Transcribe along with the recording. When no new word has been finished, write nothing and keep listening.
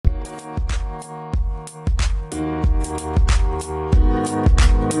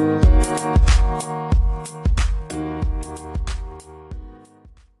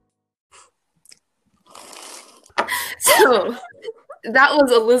That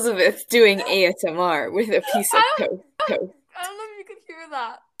was Elizabeth doing ASMR with a piece of I toast. I don't know if you could hear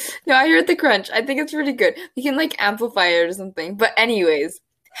that. No, I heard the crunch. I think it's pretty good. We can like amplify it or something. But anyways,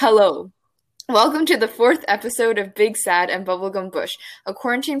 hello. Welcome to the fourth episode of Big Sad and Bubblegum Bush, a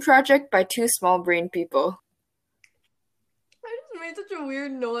quarantine project by two small brain people. I just made such a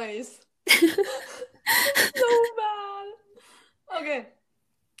weird noise. So bad. Okay.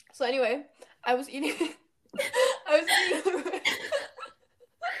 So anyway, I was eating. I was eating.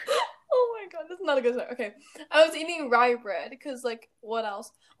 Oh my god, this is not a good start. Okay, I was eating rye bread because, like, what else?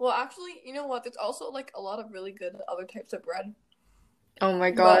 Well, actually, you know what? There's also like a lot of really good other types of bread, Oh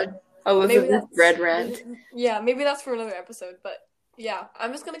my but God. maybe Elizabeth that's bread rant. yeah, maybe that's for another episode. But yeah,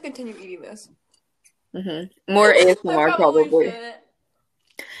 I'm just gonna continue eating this. More I ASMR probably probably. shouldn't.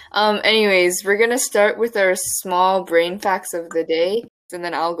 Anyways, we're gonna start with our small brain facts of the day, and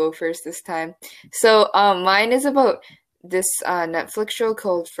then I'll go first this time. So, mine is about this Netflix show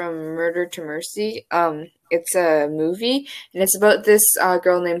called From Murder to Mercy. It's a movie, and it's about this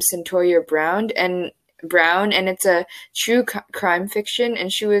girl named Centoya Brown, and it's a true crime fiction,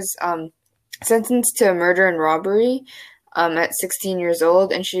 and she was sentenced to murder and robbery. At 16 years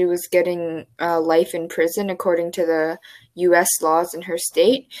old, and she was getting life in prison according to the U.S. laws in her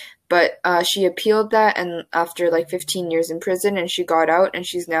state. But she appealed that, and after like 15 years in prison, and she got out, and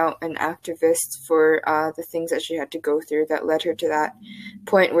she's now an activist for the things that she had to go through that led her to that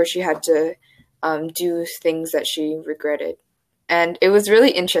point where she had to do things that she regretted. And it was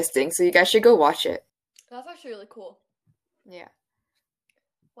really interesting, so you guys should go watch it. That's actually really cool. Yeah.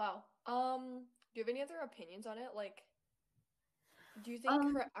 Wow. Do you have any other opinions on it? Like, do you think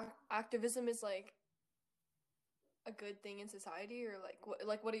Um, her activism is like a good thing in society, or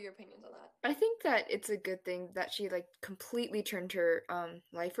what are your opinions on that? I think that it's a good thing that she like completely turned her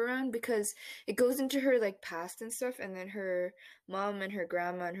life around because it goes into her like past and stuff, and then her mom and her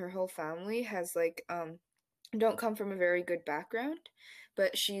grandma and her whole family has like don't come from a very good background,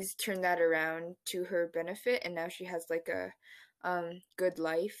 but she's turned that around to her benefit, and now she has like a good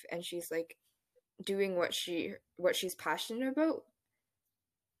life, and she's like doing what she's passionate about.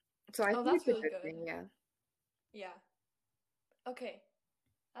 So I Oh, think that's it's a really good good. thing, yeah. Yeah. Okay.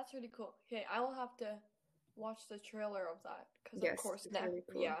 That's really cool. Okay, I will have to watch the trailer of that because, of Yes, course, it's really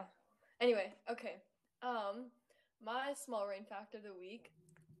cool. yeah. Anyway, okay. Um, my small rain fact of the week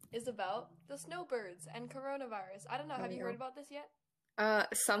is about the snowbirds and coronavirus. I don't know. Oh Have you heard no. about this yet?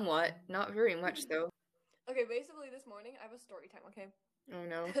 Somewhat, not very much though. Okay, basically this morning I have a story time. Okay. Oh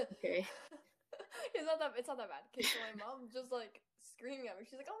no. Okay. It's not that bad. Okay, so my mom just like screaming at me.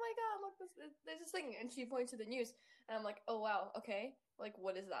 She's like, "Oh my god, look, there's this thing," and she points to the news, and I'm like, "Oh wow, okay, like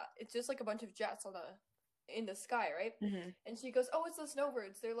what is that?" It's just like a bunch of jets in the sky, right? Hmm. And she goes, "Oh, it's the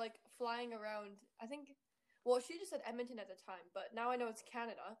snowbirds. They're like flying around. I think." Well, she just said Edmonton at the time, but now I know it's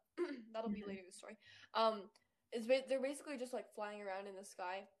Canada. That'll be Hmm. later in the story. They're basically just like flying around in the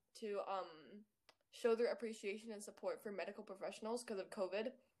sky to show their appreciation and support for medical professionals because of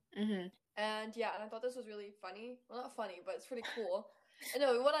COVID. Hmm. And yeah, and I thought this was really funny. Well, not funny, but it's pretty cool. And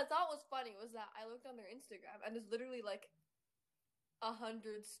no, what I thought was funny was that I looked on their Instagram and there's literally like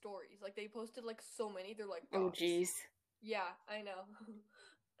 100 stories. Like they posted like so many. They're like Oh bots. geez. Yeah, I know.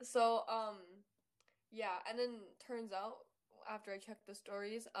 So yeah, and then turns out after I checked the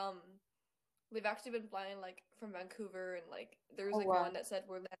stories, they've actually been flying like from Vancouver, and like there was Oh like wow. one that said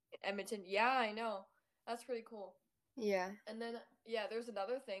we're landing in Edmonton. Yeah, I know. That's pretty cool. Yeah. And then yeah, there's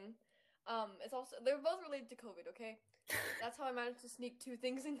another thing. It's also they're both related to COVID. Okay, that's how I managed to sneak two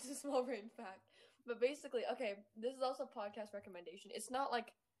things into small brain fact. But basically, okay, this is also a podcast recommendation. It's not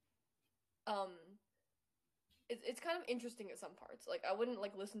like um, it's kind of interesting at some parts. Like I wouldn't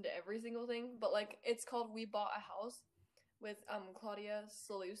like listen to every single thing, but like it's called "We Bought a House" with Claudia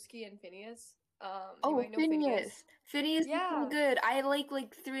Solewski and Phineas. You Oh, might know Phineas. Phineas. Phineas is so Yeah, good. I like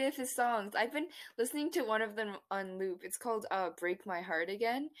three of his songs. I've been listening to one of them on loop. It's called Break My Heart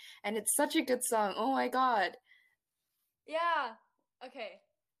Again, and it's such a good song. Oh my God. yeah. Okay.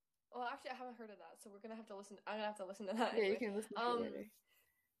 Well, actually, I haven't heard of that, so we're gonna have to listen. I'm gonna have to listen to that Yeah, you anyway. can listen to it Um, later.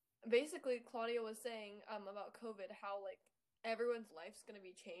 basically Claudia was saying about COVID, how like everyone's life's gonna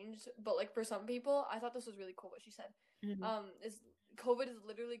be changed, but like for some people, I thought this was really cool what she said. Hmm. Is COVID is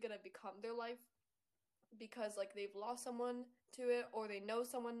literally gonna become their life because like they've lost someone to it or they know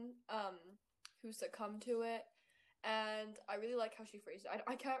someone who succumbed to it. And I really like how she phrased it.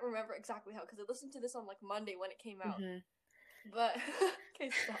 I can't remember exactly how because I listened to this on like Monday when it came out. Hmm. But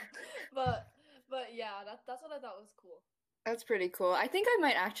okay, stop. But but yeah, that's what I thought was cool. That's pretty cool. I think I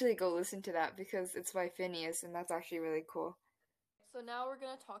might actually go listen to that because it's by Phineas, and that's actually really cool. So now we're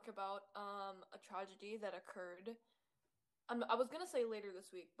gonna talk about a tragedy that occurred I was gonna say later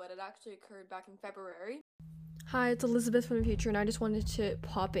this week, but it actually occurred back in February. Hi, it's Elizabeth from the future, and I just wanted to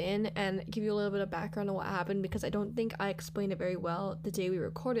pop in and give you a little bit of background on what happened because I don't think I explained it very well the day we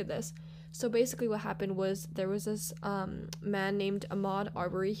recorded this. So basically, what happened was there was this man named Ahmaud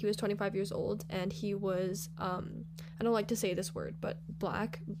Arbery. He was 25 years old, and he was I don't like to say this word, but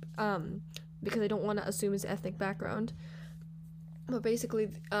black, because I don't want to assume his ethnic background. But basically,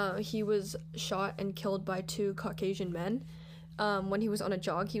 he was shot and killed by two Caucasian men when he was on a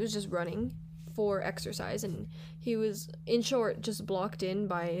jog. He was just running for exercise, and he was, in short, just blocked in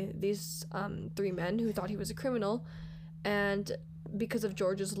by these three men who thought he was a criminal. And because of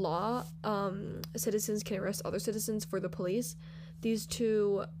Georgia's law, citizens can arrest other citizens for the police. These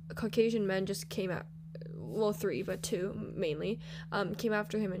two Caucasian men just came at, well, three, but two mainly, came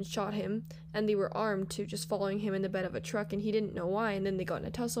after him and shot him, and they were armed too, just following him in the bed of a truck, and he didn't know why, and then they got in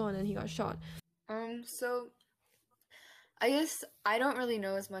a tussle, and then he got shot. So I guess I don't really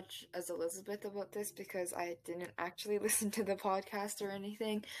know as much as Elizabeth about this because I didn't actually listen to the podcast or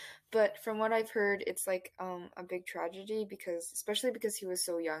anything. But from what I've heard, it's like a big tragedy because, especially because he was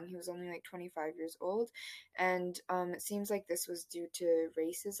so young, he was only like 25 years old. And it seems like this was due to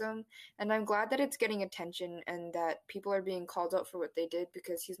racism. And I'm glad that it's getting attention and that people are being called out for what they did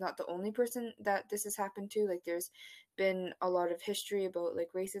because he's not the only person that this has happened to. Like there's been a lot of history about like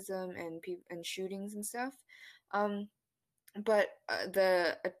racism and shootings and stuff. But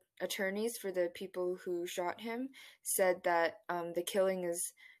the attorneys for the people who shot him said that the killing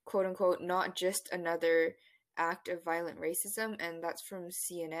is quote unquote not just another act of violent racism, and that's from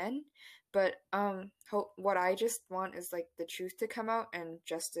CNN. But what I just want is like the truth to come out and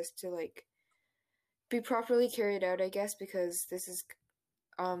justice to like be properly carried out, I guess, because this is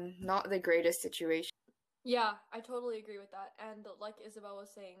not the greatest situation. Yeah, I totally agree with that. And like Isabel was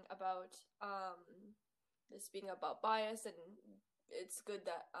saying about this being about bias, and it's good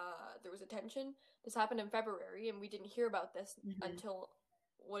that there was attention. This happened in February, and we didn't hear about this until,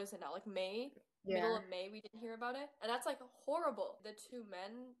 what is it now, like May? Middle Yeah. of May, we didn't hear about it, and that's like horrible. The two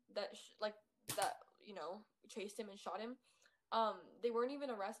men that chased him and shot him, they weren't even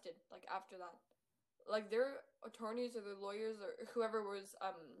arrested like after that. Like their attorneys or their lawyers or whoever was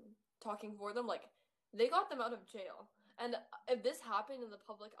talking for them, like they got them out of jail. And if this happened in the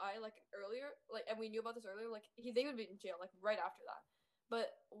public eye, like earlier, like, and we knew about this earlier, like they would be in jail, like right after that. But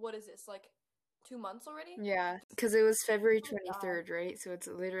what is this, like 2 months already? Yeah, because it was February 23rd, right? So it's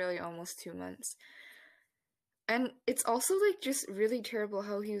literally almost 2 months. And it's also like just really terrible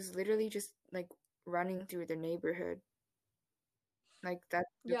how he was literally just like running through the neighborhood. Like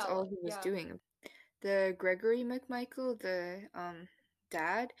that's all he was Yeah. doing. The Gregory McMichael, the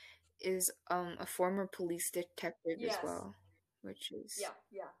dad, is a former police detective as Yes. well, which is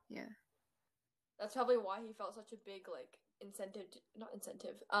Yeah. yeah. That's probably why he felt such a big like incentive, not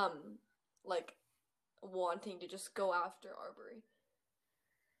incentive, like wanting to just go after Arbery.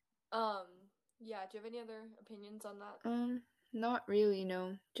 Yeah, do you have any other opinions on that? Not really,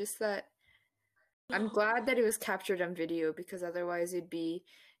 no. Just that I'm glad that it was captured on video because otherwise it'd be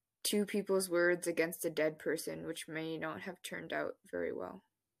two people's words against a dead person, which may not have turned out very well.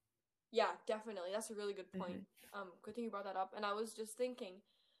 Yeah, definitely. That's a really good point. Mm-hmm. Good thing you brought that up. And I was just thinking,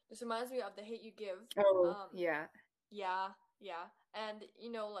 this reminds me of The Hate You Give. Oh, yeah. Yeah. And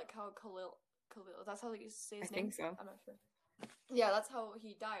you know, like how Khalil, that's how you say I his think name? so. I'm not sure. Yeah, that's how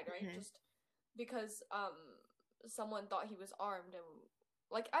he died, right? Mm-hmm. Just because someone thought he was armed, and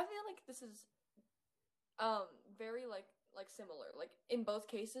like I feel like this is very like similar. Like in both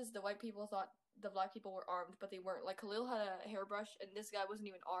cases, the white people thought the black people were armed, but they weren't. Like Khalil had a hairbrush, and this guy wasn't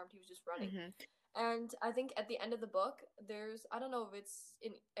even armed; he was just running. Mm-hmm. And I think at the end of the book, there's, I don't know if it's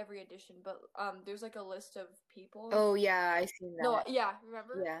in every edition, but there's like a list of people. Oh, yeah, I seen No, that. yeah,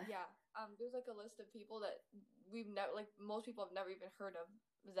 remember? Yeah. Yeah. There's like a list of people that we've never, like most people have never even heard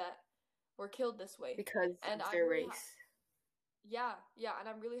of, that were killed this way. Because And of I'm their really race. yeah, and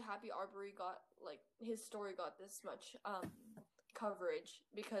I'm really happy Arbery got, like, his story got this much coverage,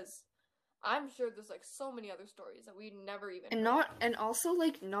 because I'm sure there's like so many other stories that we never even And heard of. and also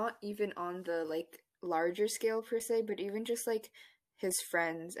like not even on the like larger scale per se, but even just like his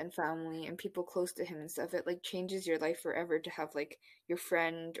friends and family and people close to him and stuff, it like changes your life forever to have like your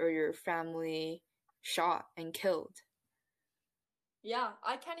friend or your family shot and killed. Yeah,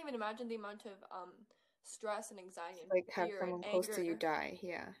 I can't even imagine the amount of stress and anxiety and Like have fear and someone close to you anger. die.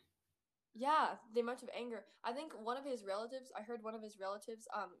 Yeah. Yeah, the amount of anger. I think one of his relatives, I heard one of his relatives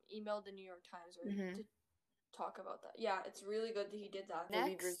emailed the New York Times or Mm-hmm. talk about that. Yeah, it's really good that he did that.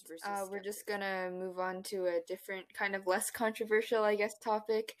 Next, we're just gonna move on to a different, kind of less controversial, I guess,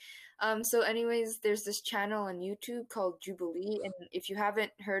 topic. So anyways, there's this channel on YouTube called Jubilee, and if you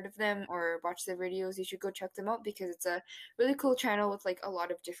haven't heard of them or watched their videos, you should go check them out because it's a really cool channel with like a lot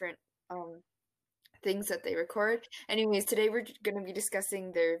of different things that they record. Anyways, today we're going to be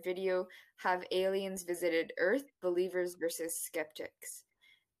discussing their video, Have Aliens Visited Earth? Believers versus Skeptics.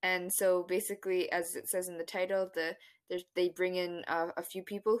 And so basically, as it says in the title, they bring in a few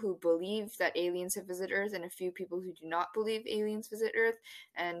people who believe that aliens have visited Earth and a few people who do not believe aliens visit Earth.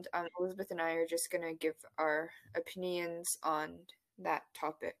 And Elizabeth and I are just going to give our opinions on that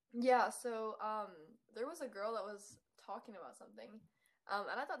topic. Yeah, so there was a girl that was talking about something,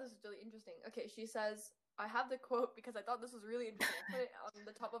 and I thought this was really interesting. Okay, she says, I have the quote because I thought this was really interesting. I put it on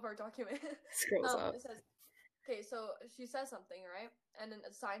the top of our document. Scrolls up. It says, okay, so she says something, right? And then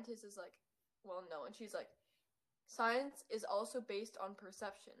a scientist is like, well, no. And she's like, science is also based on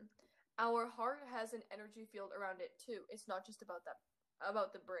perception. Our heart has an energy field around it too. It's not just about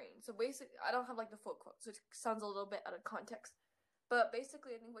the brain. So basically, I don't have like the full quote, so it sounds a little bit out of context. But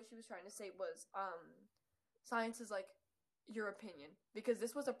basically, I think what she was trying to say was, science is like your opinion, because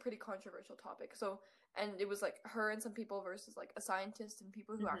this was a pretty controversial topic. So, and it was like her and some people versus like a scientist and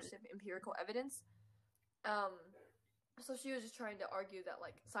people who actually have empirical evidence. So she was just trying to argue that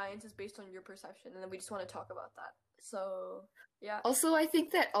like science is based on your perception, and then we just want to talk about that. So yeah. Also, I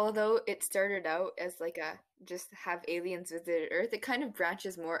think that although it started out as like a just have aliens visit Earth, it kind of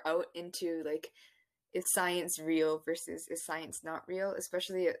branches more out into like, is science real versus is science not real,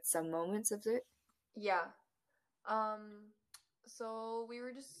 especially at some moments of it. Yeah. So we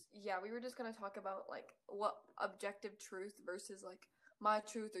were just gonna talk about like what objective truth versus like my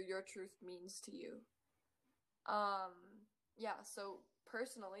truth or your truth means to you. Yeah, so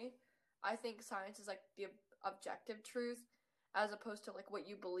personally, I think science is like the objective truth as opposed to like what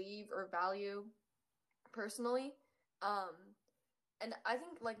you believe or value personally. And I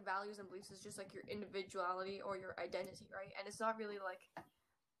think like values and beliefs is just like your individuality or your identity, right? And it's not really like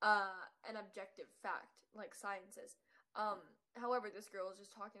an objective fact like science is. However, this girl is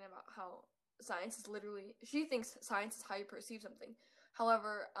just talking about how science is literally, she thinks science is how you perceive something.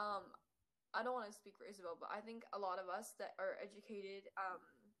 However, I don't want to speak for Isabel, but I think a lot of us that are educated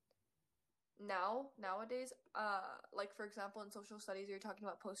nowadays, like for example in social studies, you're talking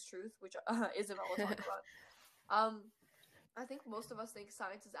about post-truth, which Isabel will talk about. I think most of us think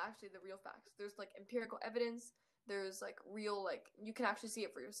science is actually the real facts. There's like empirical evidence. There's like real, like you can actually see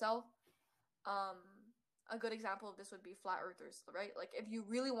it for yourself. A good example of this would be flat earthers, right? Like if you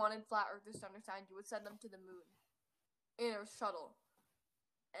really wanted flat earthers to understand, you would send them to the moon in a shuttle,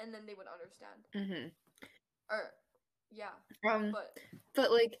 and then they would understand. Or yeah,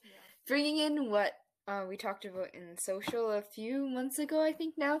 but like bringing in what we talked about in social a few months ago, I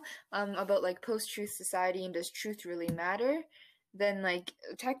think now, about like post-truth society and does truth really matter? Then like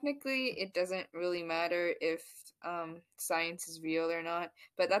technically it doesn't really matter if science is real or not,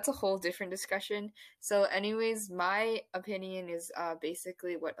 but that's a whole different discussion. So anyways, my opinion is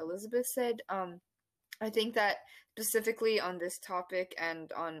basically what Elizabeth said. I think that specifically on this topic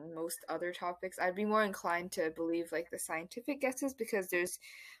and on most other topics, I'd be more inclined to believe like the scientific guesses because there's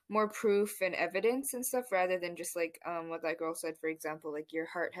more proof and evidence and stuff rather than just like what that girl said, for example, like your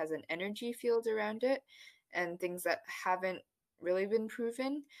heart has an energy field around it and things that haven't really been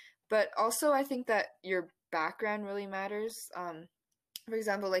proven. But also I think that your background really matters. For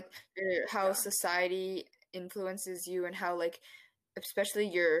example, like how society influences you and how like especially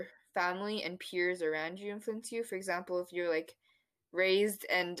your family and peers around you influence you. For example, if you're like raised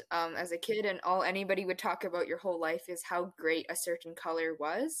and as a kid and all anybody would talk about your whole life is how great a certain color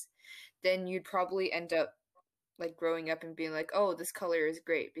was, then you'd probably end up like growing up and being like, oh, this color is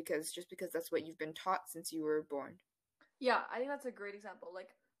great because that's what you've been taught since you were born. Yeah, I think that's a great example. Like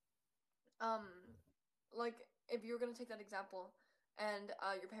if you were gonna take that example and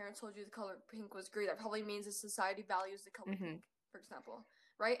your parents told you the color pink was great, that probably means that society values the color pink, for example,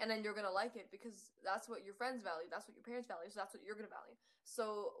 right? And then you're gonna like it because that's what your friends value, that's what your parents value, so that's what you're gonna value.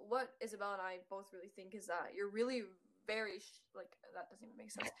 So what Isabel and I both really think is that you're really very like that doesn't even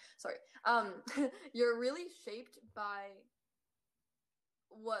make sense. Sorry. You're really shaped by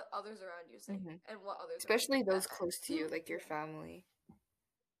what others around you say and what others, especially those close to you, like your family.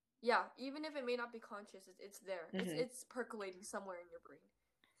 Yeah, even if it may not be conscious, it's there. It's percolating somewhere in your brain.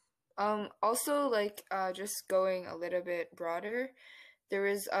 Also, like, just going a little bit broader, there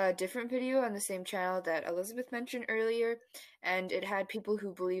was a different video on the same channel that Elizabeth mentioned earlier, and it had people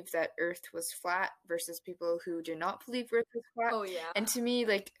who believed that Earth was flat versus people who did not believe Earth was flat. Oh, yeah. And to me,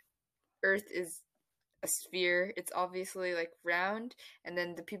 like, Earth is a sphere. It's obviously like round, and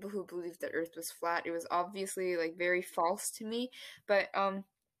then the people who believed the Earth was flat, it was obviously like very false to me. But at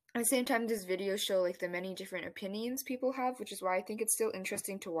the same time, these videos show like the many different opinions people have, which is why I think it's still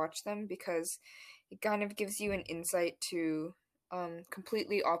interesting to watch them, because it kind of gives you an insight to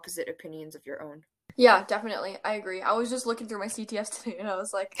completely opposite opinions of your own. Yeah, definitely. I agree. I was just looking through my CTS today and I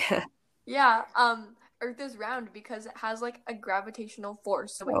was like, yeah, Earth is round because it has like a gravitational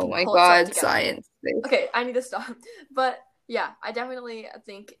force, so it Oh can my pull itself God, together. science. Okay, I need to stop. But yeah, I definitely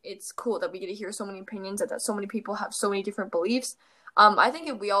think it's cool that we get to hear so many opinions and that so many people have so many different beliefs. I think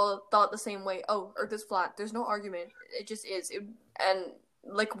if we all thought the same way, oh, Earth is flat, there's no argument. It just is. And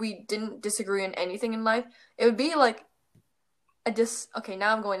like we didn't disagree on anything in life, it would be like okay,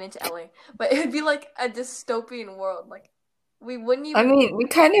 now I'm going into LA, but it would be like a dystopian world. Like we wouldn't even. I mean, we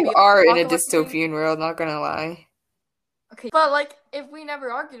kind of be able to are in talk a about anything. dystopian world, not gonna lie. Okay, but like if we never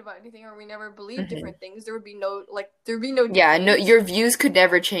argued about anything or we never believed different things, there would be no Yeah, no, debates. your views could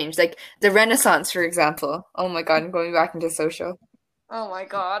never change. Like the Renaissance, for example. Oh my God, I'm going back into social. Oh my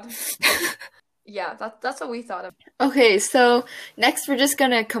God. Yeah, that's what we thought of. Okay, so next we're just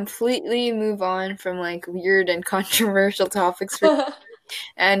gonna completely move on from like weird and controversial topics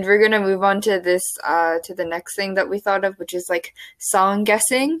and we're gonna move on to this to the next thing that we thought of, which is like song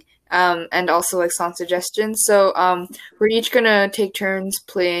guessing, and also like song suggestions. So we're each gonna take turns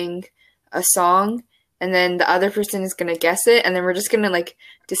playing a song, and then the other person is gonna guess it, and then we're just gonna like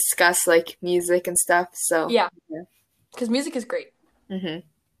discuss like music and stuff. So yeah, because music is great. Mm-hmm.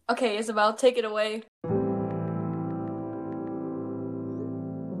 Okay, Isabel, take it away.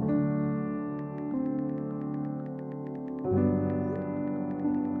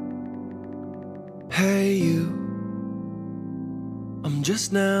 Hey you, I'm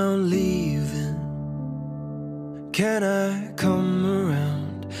just now leaving. Can I come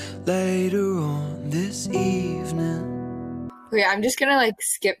around later on this evening? Okay, I'm just gonna like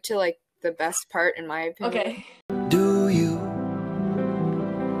skip to like the best part in my opinion. Okay. Do you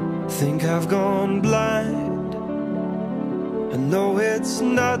think I've gone blind? I know it's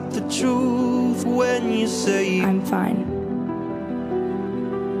not the truth when you say I'm fine.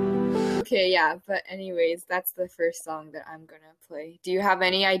 Okay, yeah, but anyways, that's the first song that I'm gonna play. Do you have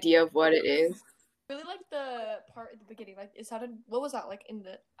any idea of what it is? I really like the part at the beginning. Like it sounded. What was that like in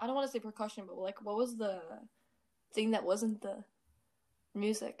the? I don't want to say percussion, but like what was the thing that wasn't the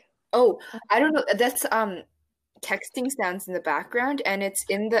music? Oh, I don't know. That's texting sounds in the background, and it's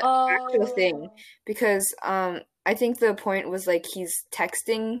in the actual thing because I think the point was like he's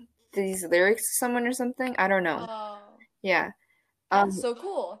texting these lyrics to someone or something. I don't know. Yeah. That's so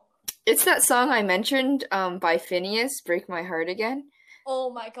cool. It's that song I mentioned by Phineas, "Break My Heart Again."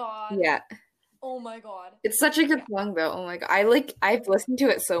 Oh my God. Yeah. Oh my God. It's such a good song though. Oh my God. I've listened to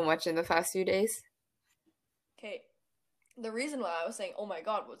it so much in the past few days. Okay. The reason why I was saying oh my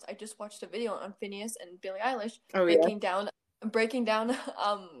God was I just watched a video on Phineas and Billie Eilish breaking down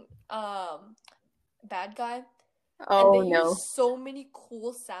Bad Guy. Oh and they no. use so many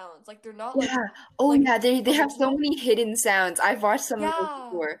cool sounds. Like they're not like yeah, they have so many hidden sounds. I've watched some of those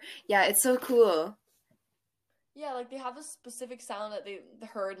before. Yeah, it's so cool. Yeah, like they have a specific sound that they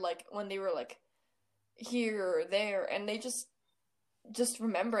heard like when they were like here or there, and they just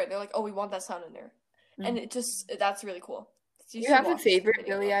remember it. They're like, oh, we want that sound in there. And it just that's really cool. Do you have a favorite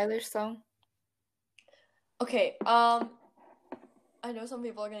Billie Eilish song? Okay, I know some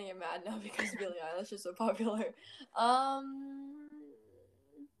people are gonna get mad now because Billie Eilish is so popular. I'm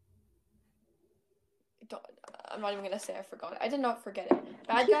not even gonna say I forgot it. I did not forget it.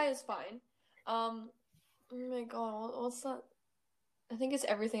 Bad Guy is fine. Oh my God, what's that? I think it's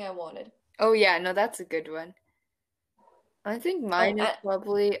Everything I Wanted. Oh yeah, no, that's a good one. I think mine is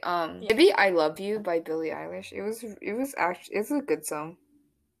probably maybe I Love You by Billie Eilish. It's a good song.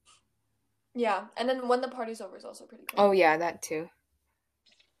 Yeah, and then When the Party's Over is also pretty cool. Oh yeah, that too.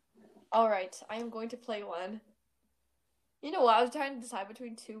 All right, I am going to play one. You know what? I was trying to decide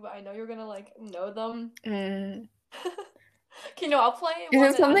between two, but I know you're gonna like know them. Okay, no, I'll play one.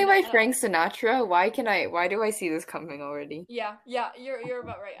 Is it something by Frank Sinatra? Why do I see this coming already? Yeah, you're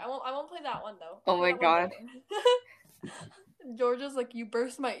about right. I won't play that one though. Oh my God. Georgia's like, you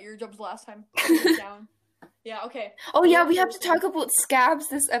burst my eardrums last time. Down. Yeah, okay. Oh yeah, we have to talk about scabs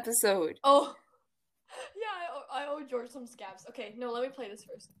this episode. Oh. Yeah, I owe George some scabs. Okay, no, let me play this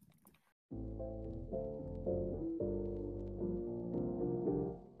first.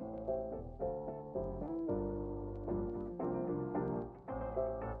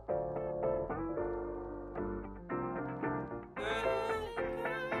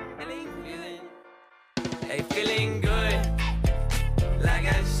 Hey, feeling good, like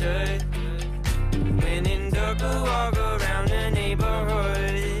I should. When to walk around the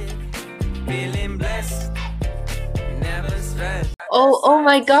neighborhood, feeling blessed, never stressed. Oh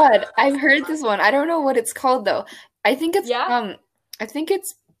my God. I've heard this one. I don't know what it's called though. I think it's Yeah? I think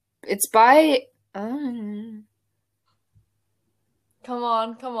it's by um Come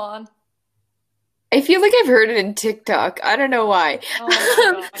on. I feel like I've heard it in TikTok. I don't know why. Oh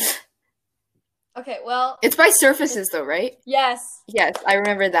my god. Okay, well, It's by Surfaces though, right? yes. Yes, I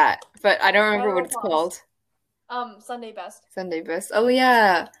remember that, but I don't remember Round what of it's applause. called. Sunday Best. Sunday Best. Oh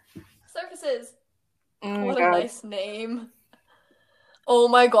yeah. Surfaces. Oh What my a God. nice name. Oh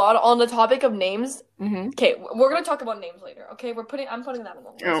my god, on the topic of names, Mm-hmm. okay, we're gonna talk about names later, okay? I'm putting that on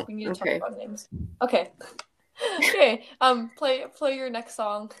the list. Oh, We need to okay. talk about names. Okay. Okay, play your next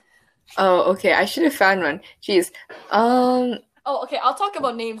song. Oh, okay. I should have found one. Jeez. Oh, okay, I'll talk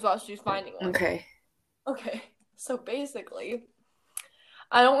about names while she's finding one. Okay. Okay, so basically,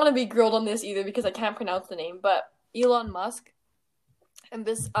 I don't want to be grilled on this either because I can't pronounce the name, but Elon Musk and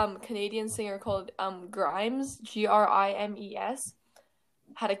this Canadian singer called Grimes, Grimes,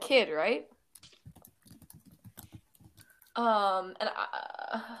 had a kid, right? And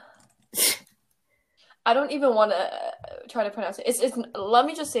I don't even want to try to pronounce it. It's let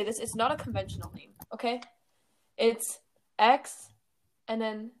me just say this, it's not a conventional name, okay? It's X and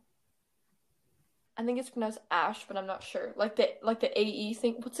then I think it's pronounced Ash, but I'm not sure. Like the AE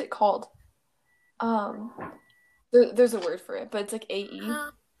thing. What's it called? There's a word for it, but it's like AE.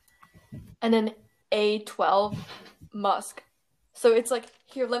 And then A12 Musk. So it's like,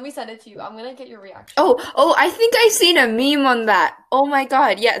 here, let me send it to you. I'm gonna get your reaction. Oh, I think I've seen a meme on that. Oh my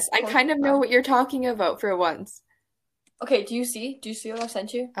God. Yes, I kind of know what you're talking about for once. Okay, do you see? Do you see what I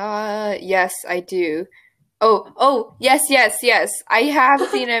sent you? Yes, I do. Oh, yes. I have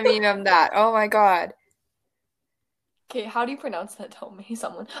seen a meme on that. Oh my God. Okay, how do you pronounce that? Tell me,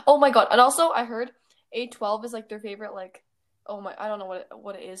 someone. Oh my God. And also, I heard A12 is like their favorite, like, oh my, I don't know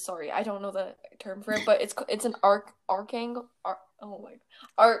what it is. Sorry, I don't know the term for it, but it's an archangle. I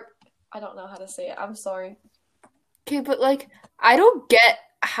don't know how to say it. I'm sorry. Okay, but like, I don't get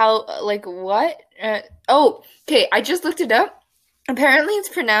how, like, what? Okay, I just looked it up. Apparently, it's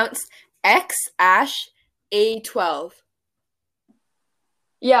pronounced X-A12.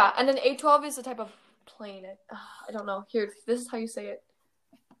 Yeah, and then A12 is a type of planet. I don't know. Here, this is how you say it.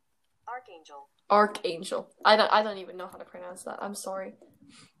 Archangel. I don't even know how to pronounce that. I'm sorry.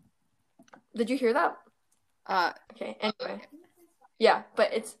 Did you hear that? Okay, anyway. Yeah,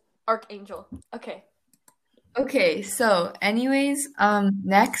 but it's Archangel. Okay. Okay, so anyways,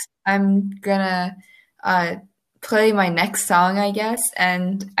 next I'm gonna play my next song, I guess,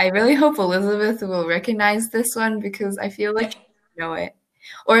 and I really hope Elizabeth will recognize this one because I feel like you know it.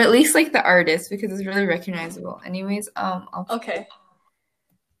 Or at least like the artist because it's really recognizable. Anyways, I'll Okay.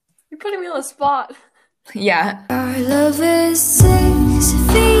 You're putting me on the spot. Yeah. Our love is 6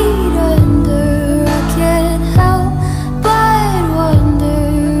 feet under. I can't help but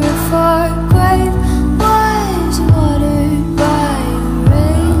wonder if our grave was watered by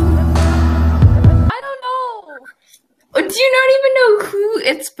rain. I don't know. Do you not even know who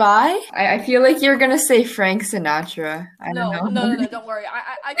it's by? I feel like you're gonna say Frank Sinatra. I don't know. No, don't worry.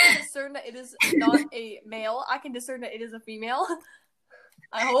 I can discern that it is not a male. I can discern that it is a female.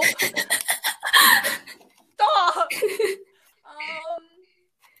 I hope. Stop!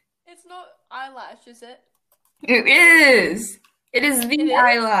 It's not eyelash, is it? It is. It is the It is?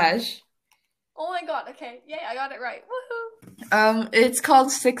 eyelash. Oh my god, okay. Yeah, I got it right. Woohoo! It's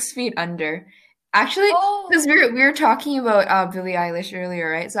called 6 Feet Under. Actually, because we were talking about Billie Eilish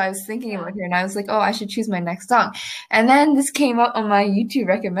earlier, right? So I was thinking about her and I was like, oh, I should choose my next song. And then this came up on my YouTube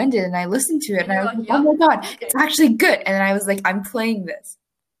recommended and I listened to it and I was like, oh my god, it's actually good. And then I was like, I'm playing this.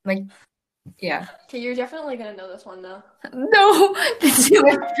 Like, yeah. Okay, you're definitely gonna know this one though. No, that's too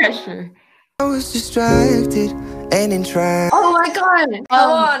much pressure. I was distracted and entrapped. Oh my god. Come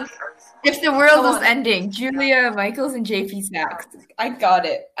on. If the world was ending, Julia Michaels and JP Sachs. I got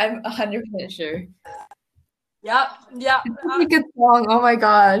it. I'm 100% sure. Yep. It's a good song. Oh my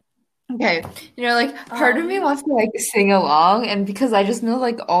god. Okay. You know, like, part of me wants to, like, sing along, and because I just know,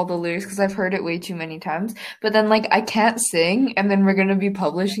 like, all the lyrics because I've heard it way too many times, but then, like, I can't sing, and then we're gonna be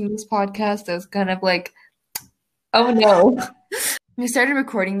publishing this podcast, so it's kind of like, oh no. We started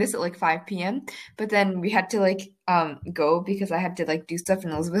recording this at like 5 p.m., but then we had to like go because I had to like do stuff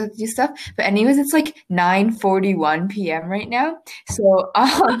and Elizabeth had to do stuff. But anyways, it's like 9:41 p.m. right now. So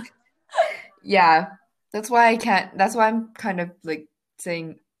yeah, that's why I'm kind of like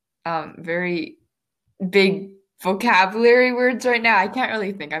saying very big vocabulary words right now. I can't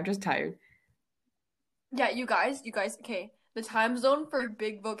really think. I'm just tired. Yeah, you guys, okay. the time zone for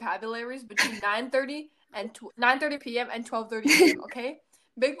big vocabularies between 9:30 p.m. and 12:30 p.m., okay?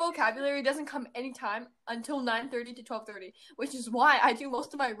 Big vocabulary doesn't come anytime until 9:30 to 12:30, which is why I do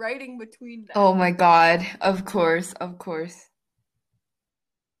most of my writing between them. Oh my God. Of course, of course.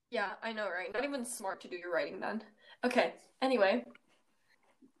 Yeah, I know, right? Not even smart to do your writing then. Okay, anyway.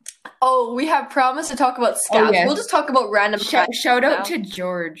 Oh, we have promised to talk about scabs. Oh, yes. We'll just talk about random Shout out now. to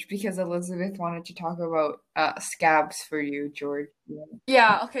George because Elizabeth wanted to talk about scabs for you, George.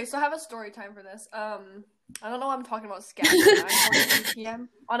 Yeah, okay, so I have a story time for this. I don't know why I'm talking about scabs at 9:42 p.m.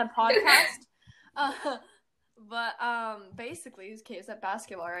 on a podcast. But basically, his kid is at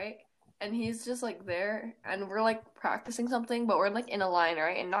basketball, right? And he's just like there, and we're like practicing something, but we're like in a line,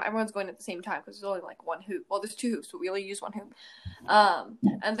 right? And not everyone's going at the same time because there's only like one hoop. Well, there's two hoops, but we only use one hoop.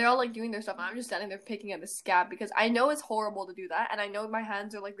 And they're all like doing their stuff, and I'm just standing there picking at the scab because I know it's horrible to do that, and I know my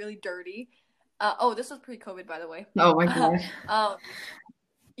hands are like really dirty. Oh, this was pre-COVID, by the way. Oh my God.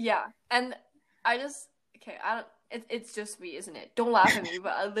 Yeah, and I just it's just me, isn't it? Don't laugh at me,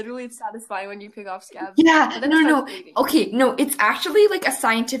 but literally it's satisfying when you pick off scabs. Yeah, But then no, it no. starts bleeding. Okay, no, it's actually like a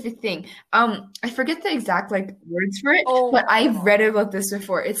scientific thing. I forget the exact like words for it, Oh but my I've God. read about this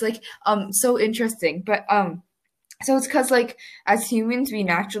before. It's like so interesting. But so it's because like as humans we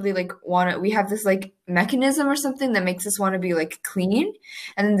naturally like we have this like mechanism or something that makes us want to be like clean,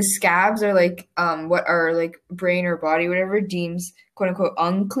 and then the scabs are like what our like brain or body whatever deems quote unquote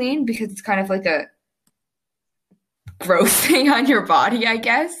unclean because it's kind of like a gross thing on your body, I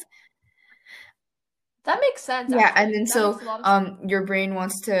guess. That makes sense, Yeah, and actually. then That makes so a lot of sense. your brain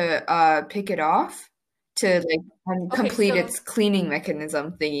wants to pick it off to like Okay, complete so its cleaning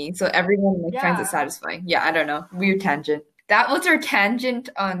mechanism thingy. So everyone like finds it yeah. satisfying. Yeah, I don't know. Weird tangent. That was our tangent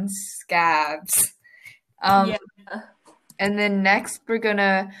on scabs. Yeah. And then next we're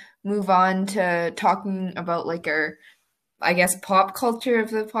gonna move on to talking about like our, I guess, pop culture of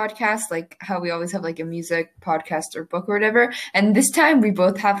the podcast, like how we always have like a music podcast or book or whatever. And this time we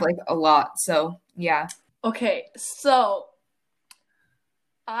both have like a lot. So yeah. Okay, so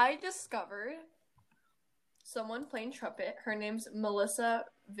I discovered someone playing trumpet. Her name's Melissa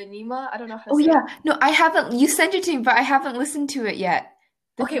Vinima. I don't know how to Oh say yeah. it. No, I haven't. You sent it to me, but I haven't listened to it yet.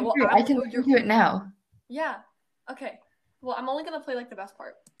 Okay, well, I can listen to it now. Yeah. Okay. Well, I'm only gonna play like the best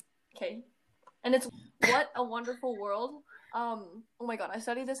part. Okay. And it's What a Wonderful World. Oh my God, I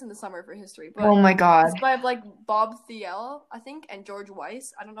studied this in the summer for history, but Oh my God. it's by like Bob Thiel, I think, and George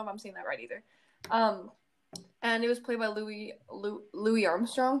Weiss. I don't know if I'm saying that right either. And it was played by Louis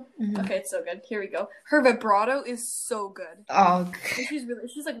Armstrong. Mhm. Okay, it's so good. Here we go. Her vibrato is so good. Oh, And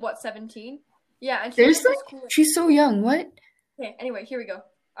she's like what, 17? Yeah, and there's she's like like this cool. she's so young. What? Okay, anyway, here we go.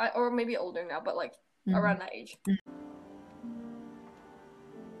 Or maybe older now, but like Mhm. around that age.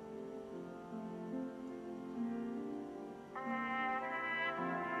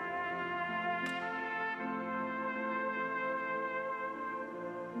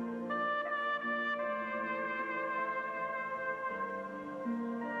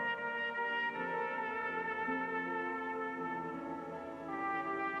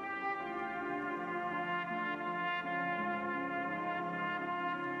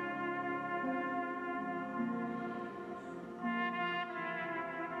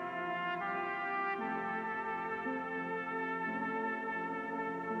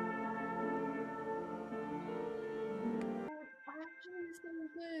 Actually so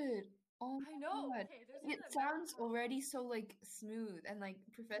good. Oh I my know. God. Okay, there's even It a sounds background. already so like smooth and like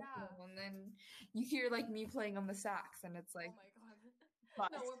professional, and then you hear like me playing on the sax, and it's like Oh my God.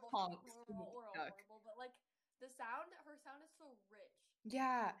 bust, No, we're both honks, we're all duck. horrible, but like her sound is so rich.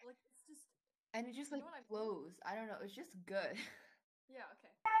 Yeah, Like it's just and it just You like know what I mean? flows. I don't know. It's just good. Yeah,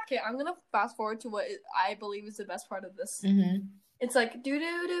 okay. Okay, I'm gonna fast forward to what I believe is the best part of this. Mm-hmm. It's like do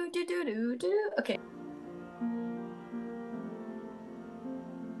do do do do do do. Okay.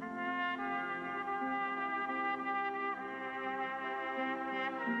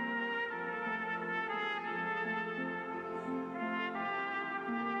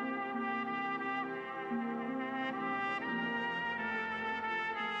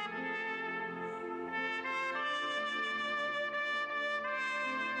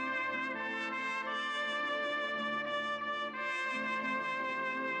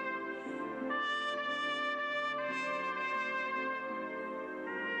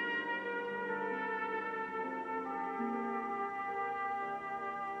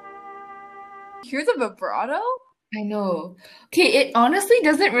 Hear the vibrato? I know. Okay, it honestly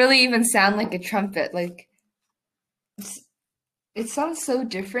doesn't really even sound like a trumpet. Like it sounds so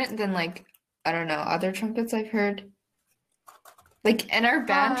different than like I don't know, other trumpets I've heard. Like, and our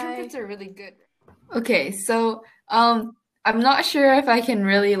band Hi. trumpets are really good. Okay, so I'm not sure if I can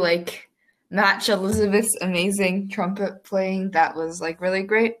really like match Elizabeth's amazing trumpet playing. That was like really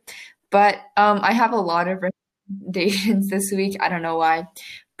great. But I have a lot of recommendations this week. I don't know why.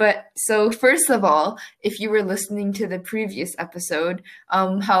 But so first of all, if you were listening to the previous episode,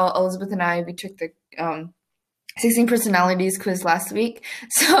 how Elizabeth and I we took the 16 personalities quiz last week.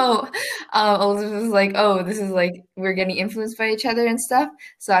 So Elizabeth was like, "Oh, this is like we're getting influenced by each other and stuff."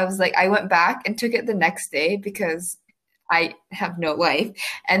 So I was like, I went back and took it the next day because I have no life.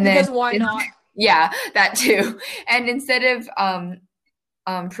 And then Because why not? yeah, that too. And instead of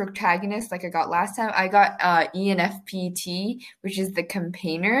protagonist like I got last time, I got ENFPT, which is the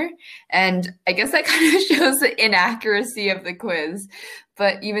campaigner. And I guess that kind of shows the inaccuracy of the quiz.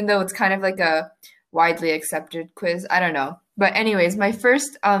 But even though it's kind of like a widely accepted quiz, I don't know. But anyways, my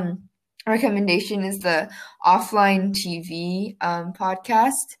first recommendation is the Offline TV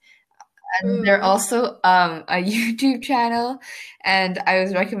podcast. And they're Ooh. also a YouTube channel, and I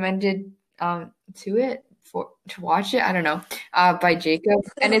was recommended to it for to watch it. I don't know, by Jacob,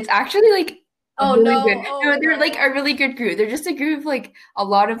 and it's actually like a Oh really good. no. No, Oh they're like no. a really good group. They're just a group of like a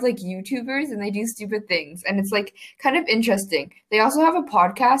lot of like YouTubers, and they do stupid things, and it's like kind of interesting. They also have a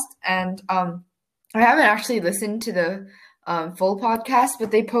podcast, and I haven't actually listened to the full podcast,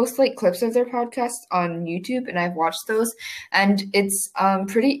 but they post like clips of their podcast on YouTube, and I've watched those, and it's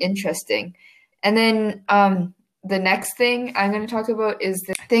pretty interesting. And then the next thing I'm going to talk about is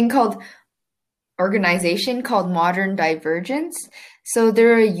the thing called organization called Modern Divergence. So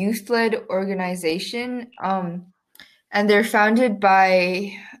they're a youth-led organization, and they're founded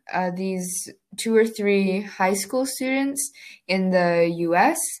by these two or three high school students in the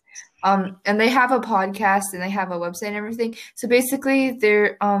US. And they have a podcast and they have a website and everything. So basically,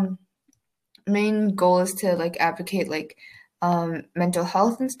 their main goal is to like advocate like mental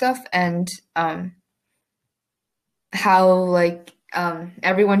health and stuff, and how like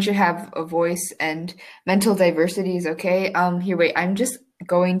everyone should have a voice and mental diversity is okay. Here, wait, I'm just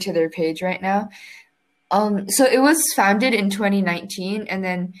going to their page right now. So it was founded in 2019, and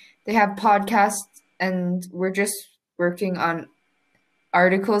then they have podcasts, and we're just working on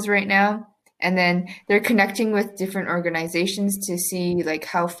articles right now. And then they're connecting with different organizations to see like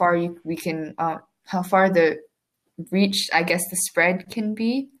how far we can, how far the reach, I guess, the spread can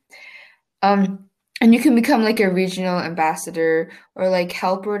be. And you can become like a regional ambassador or like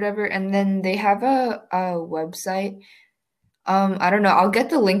help or whatever. And then they have a website. I don't know. I'll get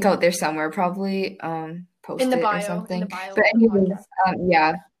the link out there somewhere, probably In post the it or bio, in the something. bio But of the anyways, podcast.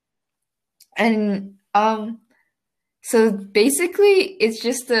 yeah. And so basically it's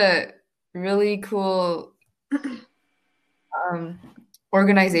just a really cool um Think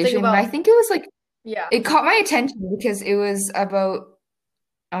organization. And I about, think it was like yeah. it caught my attention because it was about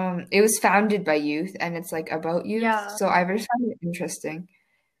it was founded by youth and it's like about youth. Yeah. So I just found it interesting.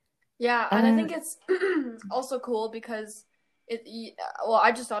 Yeah, and I think Um, it's also cool because well,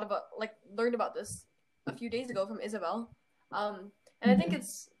 I just thought about like learned about this a few days ago from Isabel. And I think mhm.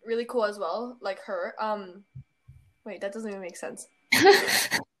 it's really cool as well, like her. Wait, that doesn't even make sense.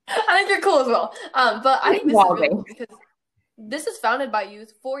 I think you're cool as well. But I think this is really Evolving. cool because this is founded by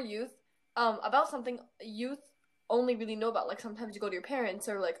youth for youth, about something youth only really know about. Like sometimes you go to your parents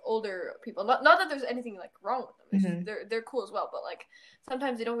or like older people. Not that there's anything like wrong with them. It's just, Mhm. they're cool as well. But like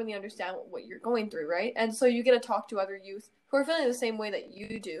sometimes they don't really understand what you're going through, right? And so you get to talk to other youth who are feeling the same way that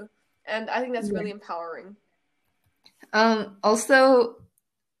you do. And I think that's Yeah. really empowering. Also,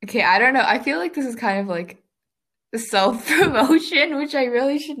 okay, I don't know. I feel like this is kind of like self-promotion, which I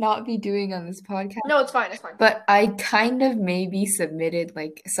really should not be doing on this podcast. No, it's fine. It's fine. But I kind of maybe submitted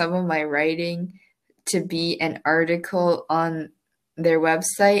like some of my writing to be an article on their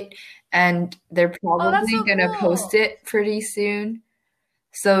website, and they're Oh, that's probably so gonna post cool. it pretty soon.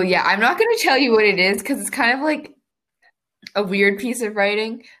 So yeah, I'm not gonna tell you what it is because it's kind of like a weird piece of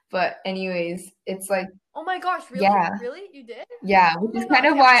writing. But anyways, it's like Oh my gosh, really? yeah, Really? You did? yeah, Oh which is my kind god.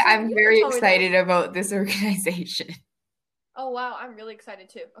 of Okay, why so I'm you have to very tell me this. excited about this organization. Oh wow, I'm really excited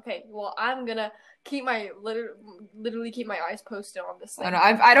too. Okay, well, I'm gonna keep my literally keep my eyes posted on this I don't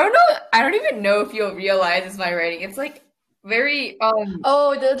thing. know. I don't know. I don't even know if you'll realize it's my writing. It's like very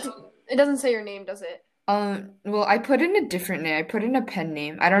Oh, it doesn't say your name, does it? well, I put in a different name. I put in a pen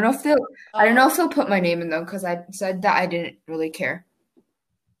name. I don't know if Oh. they'll put my name in though, because I said that I didn't really care.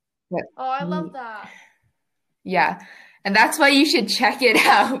 But Oh, I love mm, that. yeah, and that's why you should check it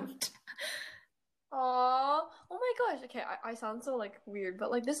out. Aw. Oh my gosh. Okay, I sound so like weird,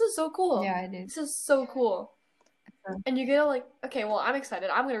 but like this is so cool. Yeah, it is. This is so cool. And you get to like, okay, well, I'm excited.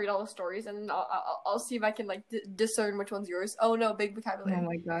 I'm gonna read all the stories and I'll see if I can like discern which one's yours. Oh no, big Oh vocabulary.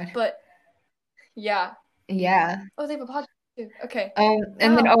 my God. But yeah. Yeah. Oh, they have a podcast. Okay. And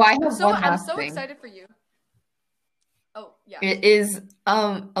then Wow. I have one I'm last so thing. excited for you. Oh, yeah. It is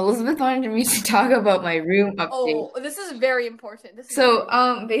Elizabeth wanted me to talk about my room update. Oh, this is very important. So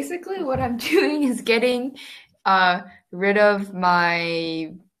basically what I'm doing is getting rid of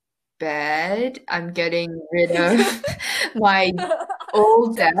my bed. I'm getting rid of my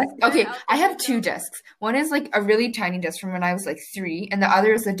old desk. Okay, I have two desks. One is like a really tiny desk from when I was like 3, and the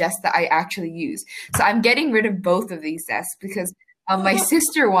other is a desk that I actually use. So I'm getting rid of both of these desks because my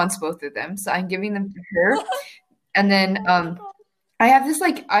sister wants both of them, so I'm giving them to her. And then I have this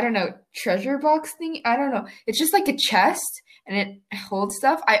like, I don't know, treasure box thing. I don't know. It's just like a chest and it holds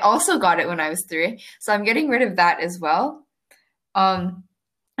stuff. I also got it when I was 3, so I'm getting rid of that as well.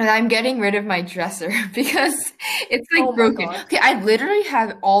 And I'm getting rid of my dresser because it's like Oh my broken. God. Okay, I literally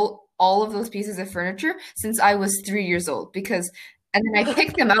have all of those pieces of furniture since I was 3 years old and then I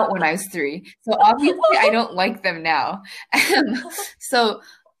picked them out when I was 3. So obviously I don't like them now. So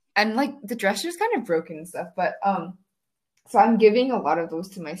and like the dresser's kind of broken and stuff, but so I'm giving a lot of those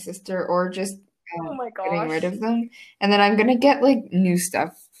to my sister or just Oh my getting rid gosh. of them. And then I'm gonna get like new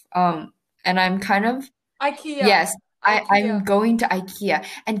stuff. And I'm kind of IKEA. yes, I'm IKEA. going to IKEA.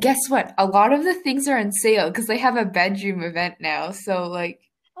 And guess what? A lot of the things are on sale because they have a bedroom event now. So like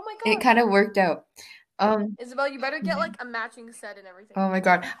Oh my it God. kind of worked out. Isabel, you better get like a matching set and everything. Oh my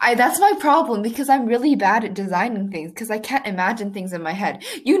God. That's my problem because I'm really bad at designing things because I can't imagine things in my head.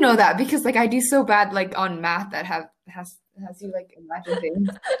 You know that because like I do so bad like on math that has you like imagine things.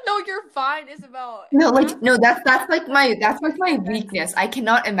 No, you're fine, Isabel. No, like Math no, is that's like my next. weakness. I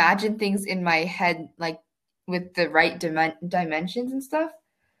cannot imagine things in my head like with the right dimensions and stuff.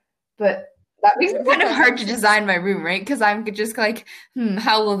 But that makes it kind of hard to design my room, right? Because I'm just like,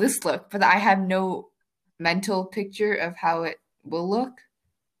 how will this look? But I have no mental picture of how it will look.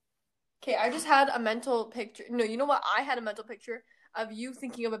 Okay, I just had a mental picture. No, you know what? I had a mental picture of you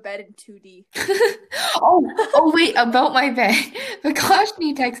thinking of a bed in 2D. Oh wait, about my bed.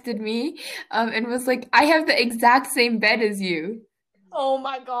 Vakashni texted me and was like, I have the exact same bed as you. Oh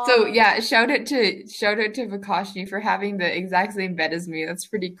my God. So yeah, shout out to Vakashni for having the exact same bed as me. That's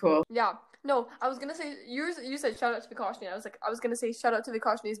pretty cool. Yeah. No, I was gonna say you said shout out to Vikashni. I was gonna say shout out to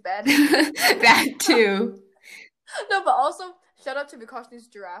Vikashni's bed. That too. No, but also shout out to Vikashni's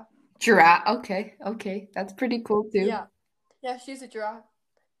giraffe. Giraffe. Okay. That's pretty cool too. Yeah. Yeah, she's a giraffe.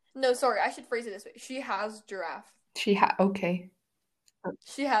 No, sorry, I should phrase it this way. She has giraffe. Okay.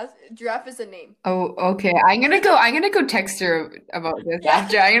 Giraffe is a name. Oh, okay. I'm gonna go text her about this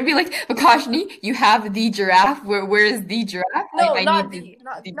after. I'm gonna be like, Vakashni, you have the giraffe. Where is the giraffe? No, I not need the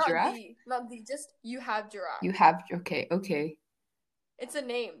not giraffe. not the. Just you have giraffe. You have okay. It's a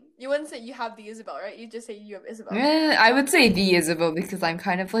name. You wouldn't say you have the Isabel, right? You just say you have Isabel. I would say the Isabel because I'm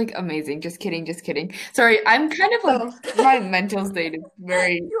kind of like amazing. Just kidding. Sorry, I'm kind of like my mental state is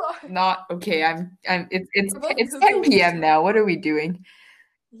very You are. not okay. It's We're both 10 cuckoo. p.m. now. What are we doing?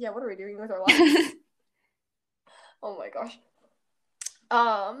 Yeah, what are we doing with our lives? Oh my gosh.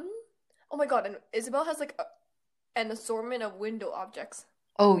 Oh my God, and Isabel has like an assortment of window objects.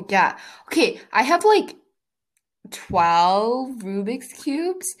 Oh yeah. Okay, I have like 12 Rubik's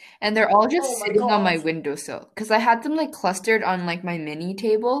cubes and they're all just Oh my sitting on my gosh. windowsill because I had them like clustered on like my mini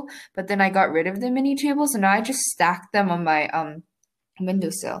table, but then I got rid of the mini table, so now I just stacked them on my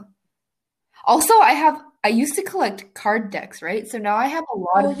windowsill. Also, I used to collect card decks, right? So now I have a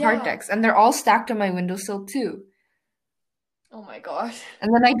lot Oh of card yeah. decks and they're all stacked on my windowsill too. Oh my gosh.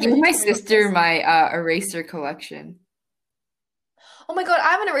 And then I Are gave you my telling me about sister this? my eraser collection. Oh my God, I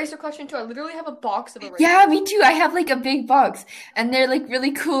have an eraser collection too. I literally have a box of erasers. Yeah, me too. I have like a big box and they're like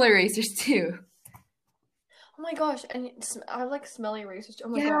really cool erasers too. Oh my gosh, and I like smelly erasers too. Oh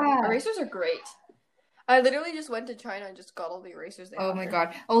my Yeah. God, erasers are great. I literally just went to China and just got all the erasers they Oh have my there.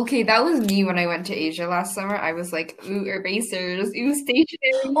 God. Okay, that was me when I went to Asia last summer. I was like, ooh, erasers, ooh,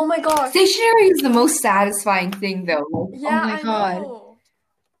 stationery. Oh my gosh. Stationery is the most satisfying thing though. Like, Yeah, oh my I God. know.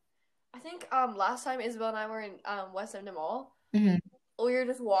 I think last time Isabel and I were in West End Mall, Mhm. we were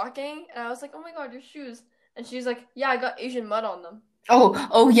just walking and I was like, oh my God, your shoes. And she's like, yeah, I got Asian mud on them.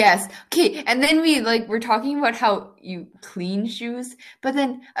 Oh yes. Okay, and then we're talking about how you clean shoes, but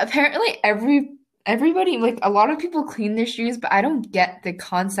then apparently everybody like a lot of people clean their shoes, but I don't get the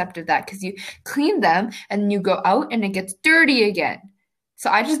concept of that because you clean them and then you go out and it gets dirty again. So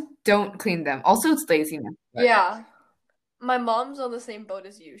I just don't clean them. Also, it's laziness. But Yeah. My mom's on the same boat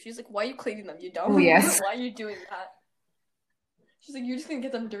as you. She's like, why are you cleaning them, you dumb? oh yes. Why are you doing that? She's like, you're just gonna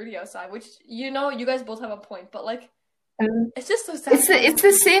get them dirty outside, which, you know, you guys both have a point, but like, And it's just so it's satisfying.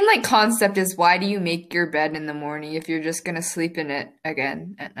 the same like concept as why do you make your bed in the morning if you're just gonna sleep in it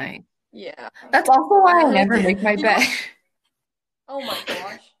again at night? Yeah. That's also why I Like, never make my you know, bed. Oh my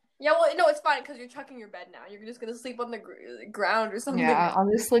gosh. Yeah, well, no, it's fine because you're chucking your bed now. You're just gonna sleep on the ground or something. Yeah, I'll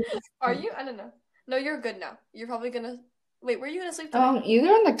just sleep. Are you? I don't know. No, you're good now. You're probably gonna. Wait, where are you gonna sleep tonight? Either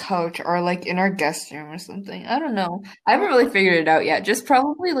on the couch or like in our guest room or something. I don't know. I haven't really figured it out yet. Just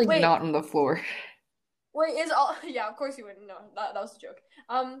probably like Wait, not on the floor. wait, is all? Yeah, of course you wouldn't. No, that was a joke.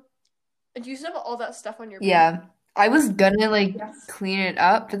 Do you still have all that stuff on your bed? Yeah, I was gonna like Yes. clean it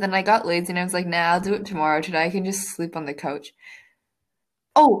up, but then I got lazy and I was like, nah, I'll do it tomorrow. Today I can just sleep on the couch.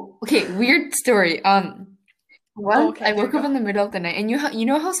 Oh, okay, weird story. Oh, Once okay, I here woke we up go. in the middle of the night, and you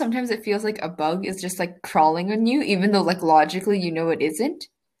know how sometimes it feels like a bug is just like crawling on you, even though like logically you know it isn't?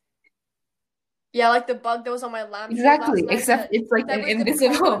 Yeah, like the bug that was on my lampshade last Exactly, night except it's like that an was gonna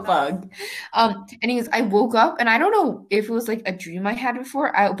crawl in invisible the night. bug. Anyways, I woke up and I don't know if it was like a dream I had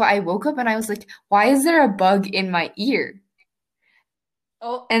before, but I woke up and I was like, why is there a bug in my ear?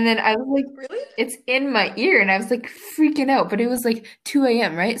 Oh, And then I was like, really? it's in my ear, and I was like freaking out, but it was like 2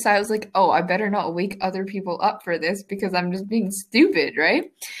 a.m., right? So I was like, oh, I better not wake other people up for this because I'm just being stupid, right?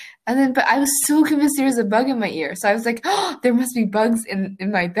 And then, but I was so convinced there was a bug in my ear. So I was like, oh, there must be bugs in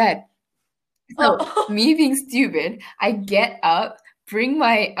my bed. So Oh, me being stupid, I get up, bring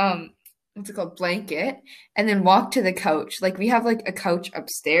my what's it called, blanket, and then walk to the couch. Like we have like a couch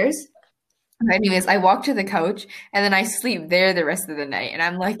upstairs. But anyways, I walk to the couch and then I sleep there the rest of the night. And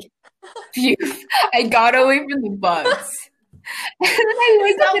I'm like, phew, I got away from the bugs. And then I is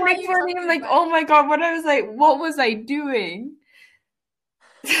wake up that the why next you morning, slept I'm in your like, bed? oh my God, what was I doing?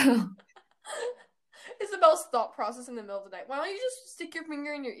 Isabel's thought process in the middle of the night. Why don't you just stick your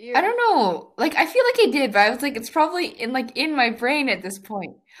finger in your I ear? don't know. Like I feel like I did, but I was like, it's probably in my brain at this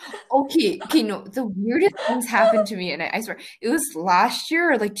point. Okay, no, the weirdest things happened to me, and I swear it was last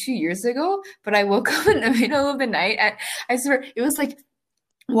year or like 2 years ago. But I woke up in the middle of the night at I swear it was like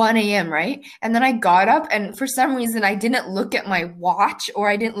 1 a.m., right? And then I got up, and for some reason I didn't look at my watch, or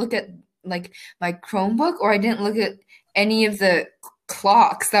I didn't look at like my Chromebook, or I didn't look at any of the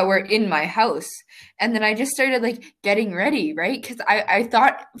clocks that were in my house. And then I just started like getting ready, right? Because I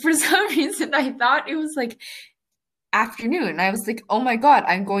thought for some reason I thought it was like afternoon. I was like, oh my God,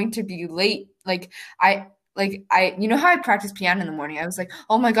 I'm going to be late. You know how I practice piano in the morning? I was like,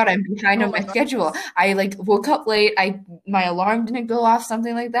 oh my God, I'm behind Oh on my my god, schedule. yes. I like woke up late. My alarm didn't go off,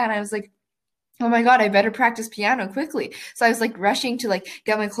 something like that. And I was like, oh my God, I better practice piano quickly. So I was like rushing to like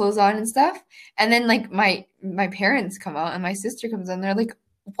get my clothes on and stuff. And then like my parents come out and my sister comes in. They're like,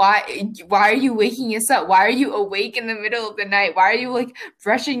 why are you waking us up? Why are you awake in the middle of the night? Why are you like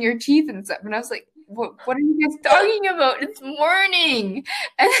brushing your teeth and stuff? And I was like, what are you guys talking about? It's morning.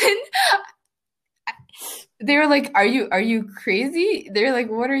 And then they were like, are you crazy? They're like,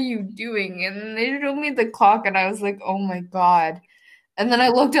 what are you doing? And then they told me the clock and I was like, oh my God. And then I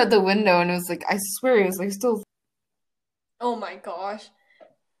looked out the window and it was like, I swear it was like still. Oh my gosh.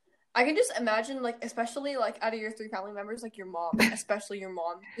 I can just imagine, like, especially like out of your three family members, like your mom, especially your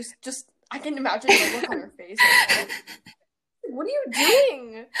mom. Just I can imagine the look on her face, what are you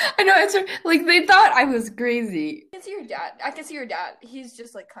doing? I know it's like they thought I was crazy. I can see your dad. I can see your dad. He's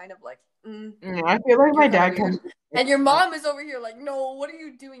just like kind of like, Yeah, I feel like you're my kind of dad weird. comes. And your mom is over here like, no, what are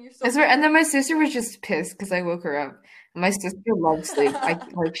you doing? You're I so swear, and weird. then my sister was just pissed because I woke her up. My sister loves sleep. I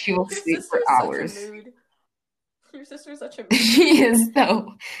like she will Your sleep for sister's such a hours. mood. Your sister's such a mood. She is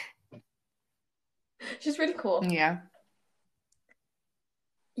though. She's pretty cool. Yeah.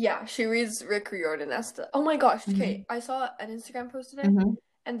 Yeah, she reads Rick Riordan as the. Oh my gosh. Hmm. Okay, I saw an Instagram post today, Hmm.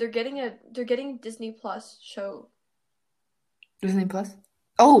 and they're getting Disney Plus show. Disney Plus.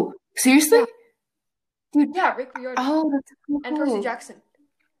 Oh, seriously? Yeah, Dude. yeah, Rick Riordan Oh, that's so and Percy cool. Jackson.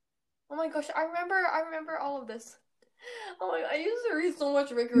 Oh my gosh, I remember all of this. Oh my, I used to read so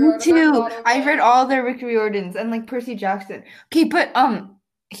much Rick Me Riordan. I'm too. not I've read okay. all the Rick Riordans and like Percy Jackson. Okay, but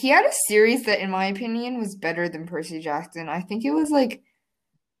he had a series that in my opinion was better than Percy Jackson. I think it was like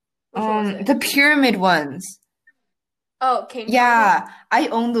Which one was it? the pyramid ones. Oh, Kane Chronicles. Yeah, I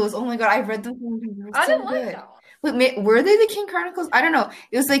own those. Oh my God, I've read them. They were I so didn't like good. that one. Wait, were they the King Chronicles? I don't know.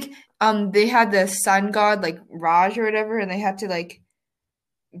 It was like they had the sun god like Raj or whatever, and they had to like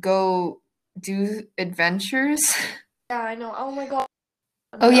go do adventures. Yeah, I know. Oh my god.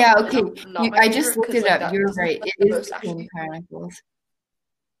 Oh That yeah, one, okay. not my I just favorite looked because it like up. You're that's not right. like It the is most the King actually. Chronicles.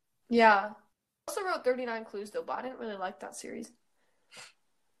 Yeah. I also wrote 39 Clues though, but I didn't really like that series.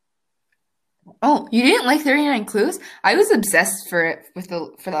 Oh, you didn't like 39 Clues? I was obsessed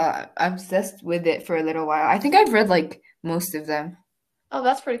obsessed with it for a little while. I think I've read like most of them. Oh,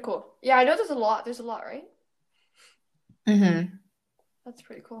 that's pretty cool. Yeah, I know there's a lot. There's a lot, right? Mm-hmm. That's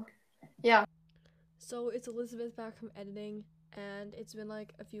pretty cool. Yeah. So it's Elizabeth back from editing, and it's been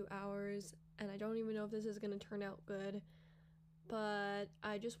like a few hours, and I don't even know if this is gonna turn out good. but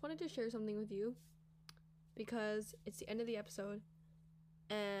I just wanted to share something with you because it's the end of the episode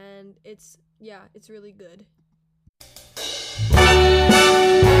and it's really good.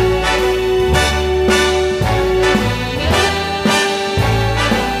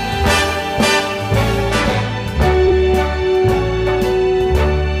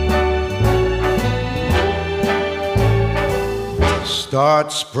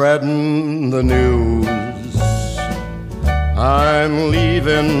 Start spreading the news. I'm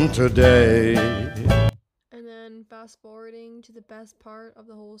leaving today. And then fast forwarding to the best part of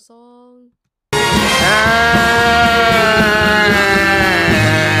the whole song. And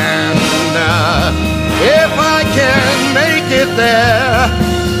if I can make it there,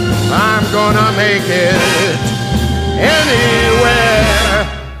 I'm gonna make it anywhere.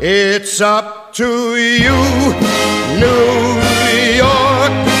 It's up to you, New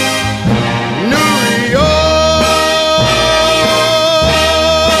York, New York,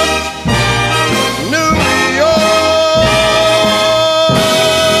 New York.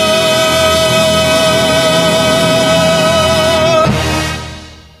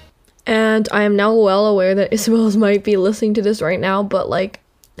 And I am now well aware that Isabel's might be listening to this right now, but like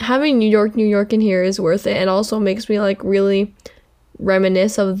having New York in here is worth it, and also makes me like really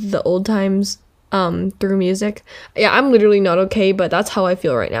reminisce of the old times through music. Yeah, I'm literally not okay, but that's how I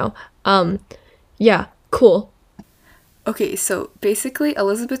feel right now. Yeah, cool. Okay, so basically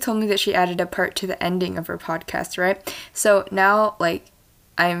Elizabeth told me that she added a part to the ending of her podcast, right? So now, like,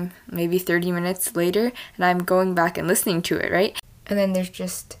 I'm maybe 30 minutes later and I'm going back and listening to it, right? And then there's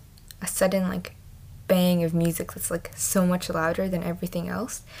just a sudden, like, bang of music that's, like, so much louder than everything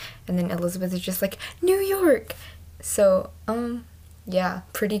else. And then Elizabeth is just like, New York! So, yeah,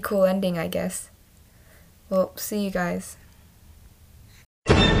 pretty cool ending, I guess. Well, see you guys.